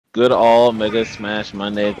Good all Mega Smash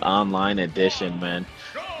Mondays online edition, man.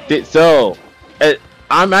 So, uh,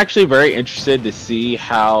 I'm actually very interested to see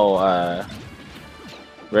how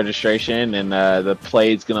registration and the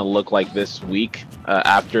play is going to look like this week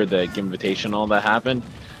after the Invitational that happened.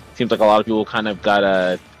 Seems like a lot of people kind of got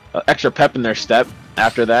a extra pep in their step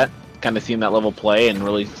after that, kind of seeing that level play and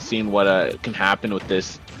really seeing what can happen with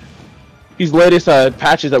these latest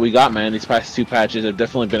patches that we got, man. These past two patches have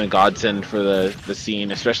definitely been a godsend for the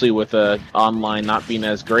scene, especially with online not being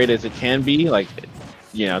as great as it can be. Like,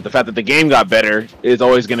 you know, the fact that the game got better is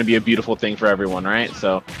always going to be a beautiful thing for everyone, right?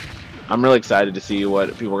 So I'm really excited to see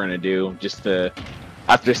what people are going to do just to,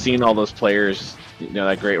 after seeing all those players, you know,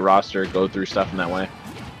 that great roster go through stuff in that way.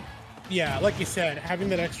 Yeah, like you said, having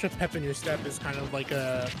that extra pep in your step is kind of like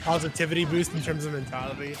a positivity boost in terms of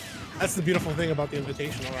mentality. That's the beautiful thing about the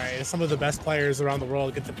Invitational, right? Some of the best players around the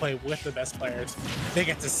world get to play with the best players. They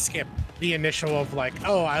get to skip the initial of like,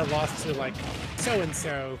 oh, I lost to like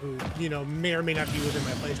so-and-so who, you know, may or may not be within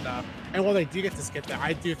my playstyle. And while they do get to skip that,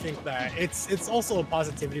 I do think that it's also a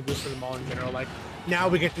positivity boost for them all in general. Like, now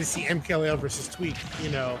we get to see MKLeo versus Tweak,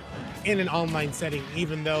 you know, in an online setting,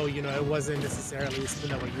 even though, you know, it wasn't necessarily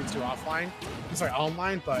something that we're used to offline. I'm sorry,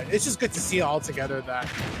 online, but it's just good to see it all together that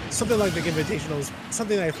something like the Invitational is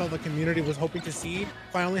something that I felt the community was hoping to see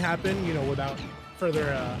finally happen, you know, without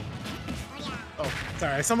further, oh,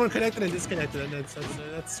 sorry, someone connected and disconnected, and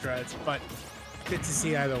that's stress, but good to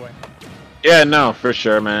see either way. Yeah, no, for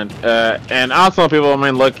sure, man. And I also tell people, I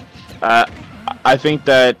mean, look, I think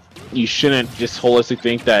that you shouldn't just holistically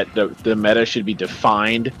think that the meta should be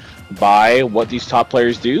defined by what these top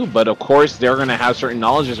players do, but of course they're going to have certain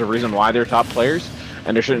knowledge. There's a reason why they're top players,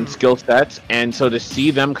 and there's certain skill sets, and so to see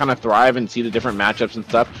them kind of thrive and see the different matchups and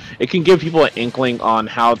stuff, it can give people an inkling on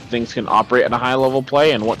how things can operate at a high level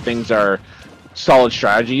play and what things are solid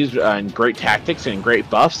strategies and great tactics and great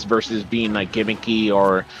buffs versus being like gimmicky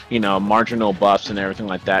or, you know, marginal buffs and everything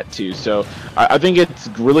like that too. So I think it's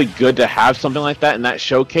really good to have something like that in that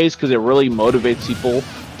showcase because it really motivates people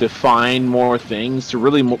to find more things, to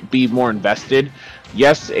really be more invested.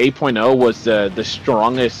 Yes, 8.0 was the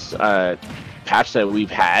strongest patch that we've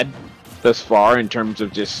had thus far in terms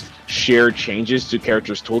of just shared changes to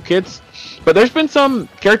characters' toolkits. But there's been some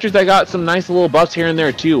characters that got some nice little buffs here and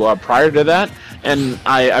there too prior to that, and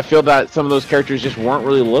I feel that some of those characters just weren't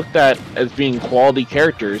really looked at as being quality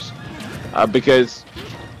characters because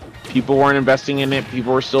people weren't investing in it.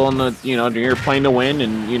 People were still in the, you know, you're playing to win,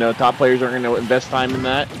 and, you know, top players aren't going to invest time in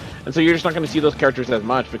that, and so you're just not going to see those characters as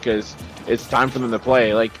much because it's time for them to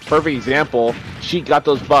play. Like, perfect example, Sheik got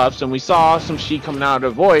those buffs, and we saw some Sheik coming out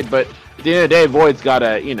of Void, but at the end of the day, Void's got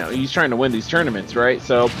to, you know, he's trying to win these tournaments, right?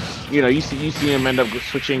 So, you know, you see him end up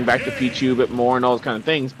switching back to Pichu a bit more and all those kind of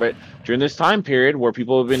things. But during this time period where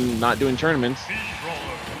people have been not doing tournaments,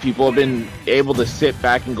 people have been able to sit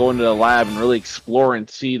back and go into the lab and really explore and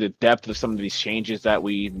see the depth of some of these changes that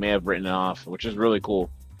we may have written off, which is really cool.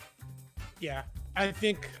 Yeah, I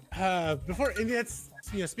think before, and that's,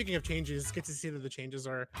 you know, speaking of changes, it's good to see that the changes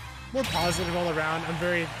are more positive all around. I'm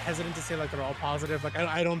very hesitant to say like they're all positive. Like,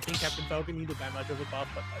 I don't think Captain Falcon needed that much of a buff,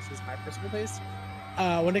 but that's just my personal taste.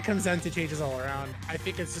 When it comes down to changes all around, I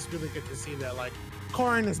think it's just really good to see that, like,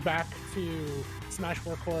 Corrin is back to Smash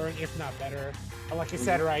 4 Corrin, if not better. Like I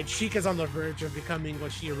said, right, Sheik is on the verge of becoming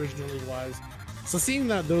what she originally was. So seeing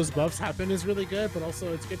that those buffs happen is really good, but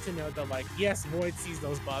also it's good to know that, like, yes, Void sees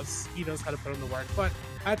those buffs, he knows how to put in the work, but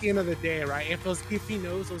at the end of the day, right, if he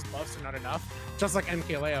knows those buffs are not enough, just like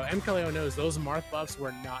MKLeo knows those Marth buffs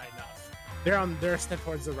were not enough. They're a step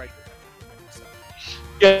towards the right direction. So.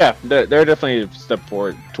 Yeah, they're definitely a step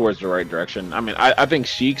forward towards the right direction. I mean, I think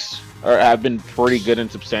Sheiks have been pretty good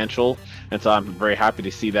and substantial, and so I'm very happy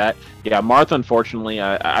to see that. Yeah, Marth, unfortunately,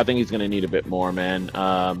 I think he's going to need a bit more, man.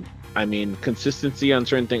 I mean, consistency on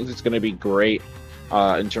certain things is going to be great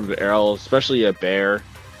in terms of Errol, especially a Bear.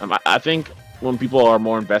 I think when people are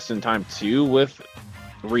more invested in time too with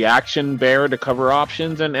reaction Bear to cover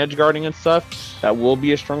options and edge guarding and stuff, that will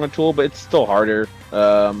be a stronger tool, but it's still harder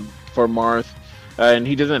for Marth. And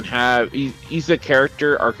he doesn't have, he's a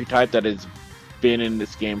character archetype that has been in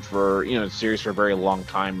this game for, you know, series for a very long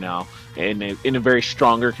time now, in a very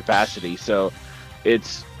stronger capacity. So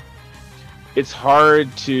it's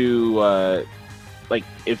hard to like,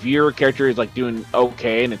 if your character is like doing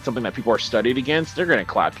okay and it's something that people are studied against, they're gonna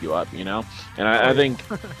clap you up, you know. And I think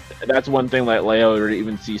that's one thing that Leo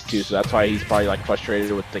even sees too. So that's why he's probably like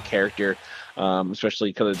frustrated with the character, especially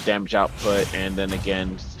because of damage output, and then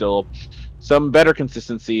again, still some better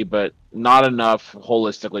consistency, but not enough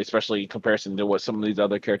holistically, especially in comparison to what some of these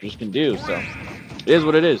other characters can do. So it is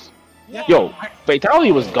what it is. Yo,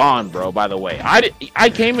 Fatality was gone, bro. By the way, I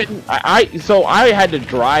came in. So I had to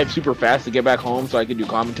drive super fast to get back home so I could do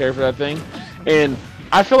commentary for that thing, and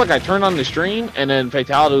I feel like I turned on the stream and then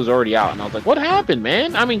Fatality was already out, and I was like, "What happened,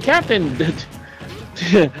 man?" I mean, Captain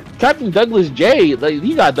Douglas J, like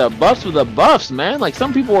he got the buffs with the buffs, man. Like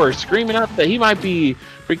some people were screaming out that he might be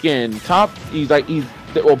freaking top.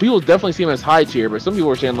 Well, people definitely see him as high tier, but some people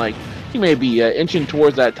were saying like he may be inching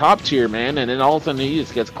towards that top tier, man. And then all of a sudden he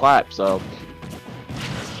just gets clapped. So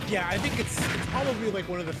yeah, I think it's probably like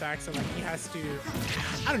one of the facts that like he has to.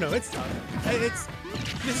 I don't know. It's tough.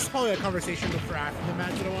 This is probably a conversation for after the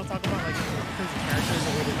match that I want to talk about, like in terms of characters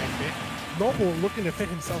and where they might fit. Noble looking to fit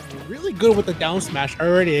himself really good with the down smash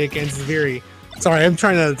already against Viri. Sorry, I'm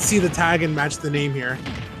trying to see the tag and match the name here.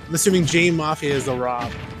 I'm assuming Jmafia is the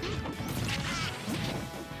Rob.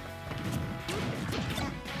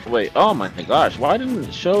 wait, oh my gosh, why didn't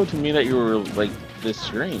it show to me that you were like this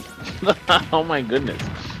screen? Oh my goodness.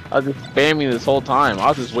 I was just spamming this whole time. I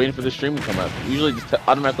was just waiting for the stream to come up. It usually just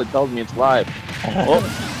automatically tells me it's live.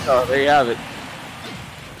 Oh, there you have it.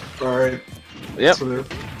 Alright. Yep. So you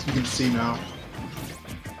can see now.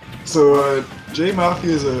 So Jmafia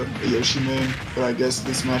is a Yoshi main, but I guess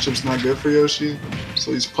this matchup's not good for Yoshi.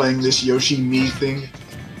 So he's playing this Yoshi me thing.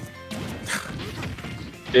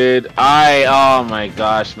 Dude, oh my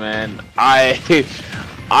gosh, man. I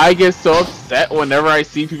get so upset whenever I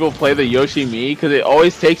see people play the Yoshi me, because it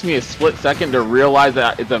always takes me a split second to realize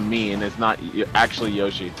that it's a me and it's not actually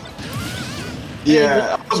Yoshi.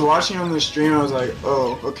 Yeah, I was watching on the stream, I was like,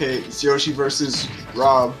 oh, okay, it's Yoshi versus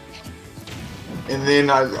Rob. And then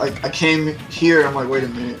I came here, I'm like, wait a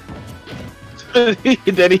minute.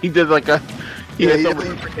 Then he did like a... He yeah, had so he's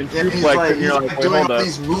many freaking like, suplex, and you're like like, doing hold all up.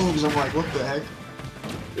 these moves, I'm like, what the heck?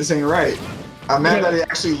 This ain't right. I'm mad that it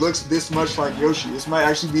actually looks this much like Yoshi. This might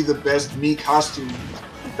actually be the best me costume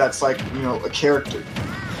that's like, you know, a character.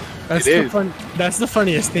 That's the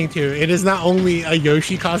funniest thing too. It is not only a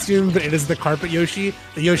Yoshi costume, but it is the carpet Yoshi,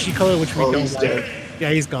 the Yoshi color, which we don't like.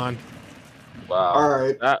 Yeah, he's gone. Wow.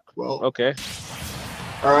 Alright. Well, okay.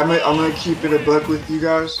 Alright, I'm gonna keep it a buck with you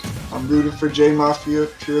guys. I'm rooting for Jmafia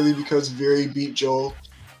purely because Viri beat Joel.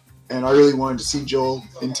 And I really wanted to see Joel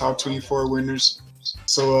in top 24 winners.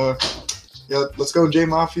 So, yeah, let's go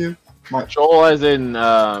Jmafia. Joel as in,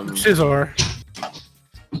 Scizor.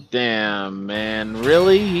 Damn, man.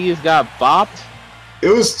 Really? He's got bopped? It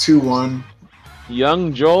was 2-1.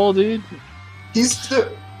 Young Joel, dude? He's still...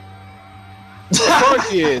 Of course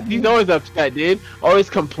he is. He's always upset, dude. Always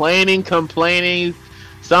complaining.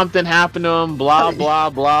 Something happened to him, blah, blah,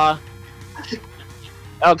 blah.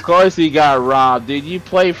 Of course he got robbed, dude. You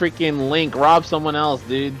play freaking Link. Rob someone else,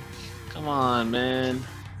 dude. Come on, man.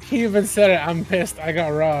 He even said it. I'm pissed. I got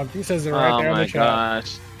robbed. He says it right there in the chat. Oh my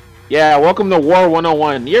gosh. Yeah, welcome to War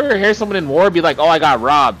 101. You ever hear someone in War be like, oh, I got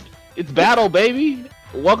robbed? It's battle, baby.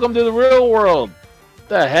 Welcome to the real world.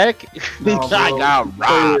 The heck? No, I got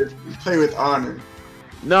robbed. You play with honor.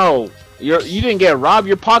 No, you didn't get robbed.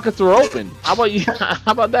 Your pockets were open. How about you?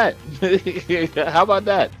 How about that? How about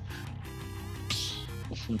that?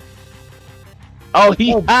 Oh,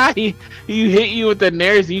 he hit you with the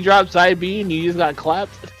Nares. He dropped side B and you just got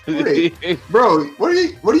clapped. Wait, bro, what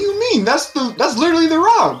do you mean? That's literally the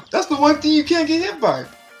rob. That's the one thing you can't get hit by.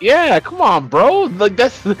 Yeah, come on, bro. Like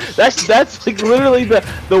that's like literally the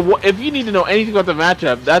if you need to know anything about the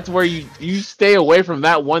matchup, that's where you stay away from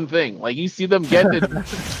that one thing. Like you see them get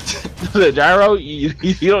the gyro, you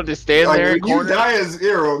don't just stand like, there. When you die as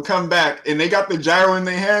Zero and come back, and they got the gyro in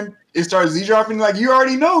their hand, it starts Z dropping. Like you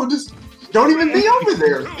already know, just don't even be over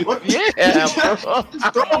there. What? Yeah, just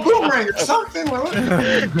throw a boomerang or something. Like, what?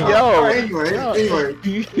 Anyway,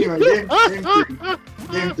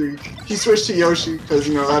 game three. He switched to Yoshi because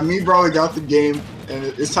me Brawler got the game, and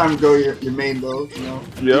it's time to go your main though.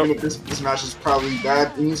 Even if this match is probably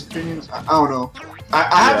bad in his opinion, I don't know.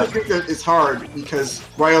 I have to think that it's hard because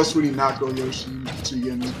why else would he not go Yoshi to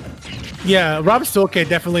begin with? Yeah, Rob Stolke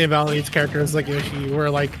definitely evaluates characters like Yoshi, where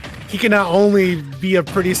like he can not only be a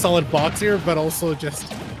pretty solid boxer, but also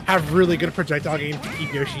just have really good projectile game to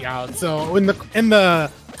keep Yoshi out. So in the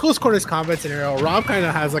close quarters combat scenario, Rob kind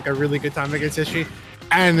of has like a really good time against Yoshi.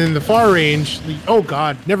 And in the far range, oh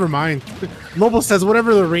god, never mind. Mobile says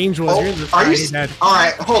whatever the range was. Are you dead? All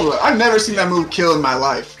right, hold on. I've never seen that move kill in my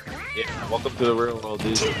life. Yeah, welcome to the real world,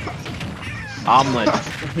 dude. Omelet.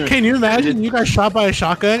 Can you imagine you got shot by a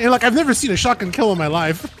shotgun? And like, I've never seen a shotgun kill in my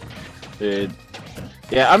life. Dude.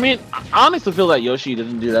 Yeah, I mean, I honestly feel that Yoshi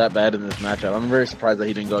doesn't do that bad in this matchup. I'm very surprised that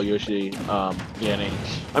he didn't go Yoshi. I mean,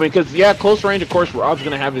 because close range, of course, Rob's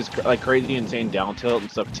gonna have his like crazy, insane down tilt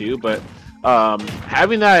and stuff too. But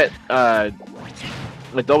having that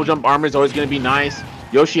Like double jump armor is always going to be nice.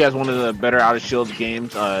 Yoshi has one of the better out of shields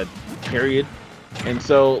games, period. And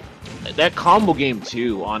so that combo game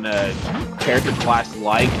too on a character class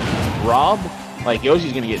like Rob, like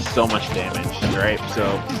Yoshi's going to get so much damage, right? So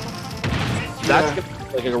that's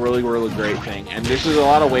like a really, really great thing. And this is a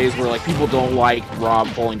lot of ways where like people don't like Rob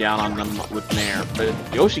falling down on them with Nair, but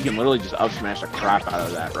Yoshi can literally just up smash the crap out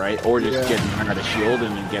of that, right? Or just get out of shield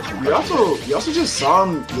and then get some. You also just saw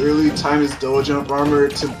him literally time his double jump armor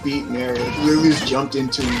to beat Nair. Like, he literally just jumped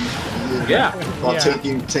into him. While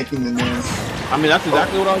taking the Nair. I mean, that's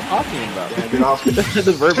exactly what I was talking about. Yeah, get off me. This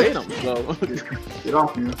is verbatim. So. Get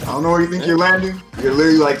off me. I don't know where you think you're landing. You're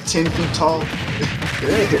literally like 10 feet tall.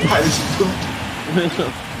 Hit by this boot.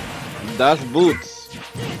 That's boots.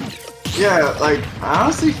 Yeah, like I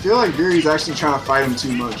honestly feel like Viri's actually trying to fight him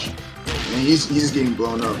too much, and he's getting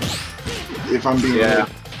blown up. If I'm being Yep.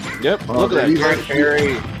 Look at that great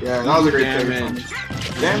parry. Yeah, that was a great parry.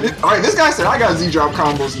 Damn it! All right, this guy said I got Z-drop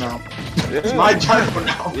combos now. It's my gyro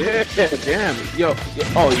now. Yeah, damn. Yo.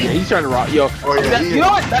 Oh yeah, he's trying to rock. Yo. Oh yeah. You know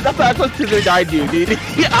what? That's what to the guy do, dude.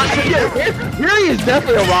 Really is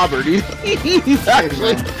definitely a robber, dude. He's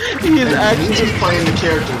actually. He's just playing the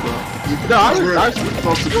character, bro. I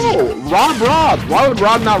was Rob. Why would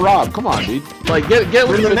Rob not rob? Come on, dude. Like get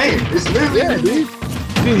with the name. It's literally dude.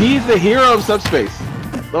 Dude, he's the hero of subspace.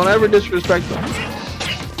 Don't ever disrespect him.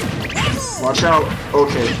 Watch out.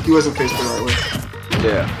 Okay, he wasn't faced the right way.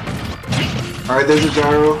 Yeah. Alright, there's a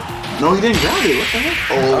gyro. No, he didn't grab it. What the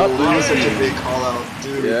heck? Oh, that was such a big call out,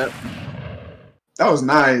 dude. Yeah. That was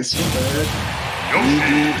nice.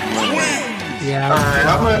 Yeah. Alright,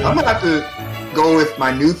 I'm gonna have to go with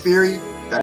my new theory.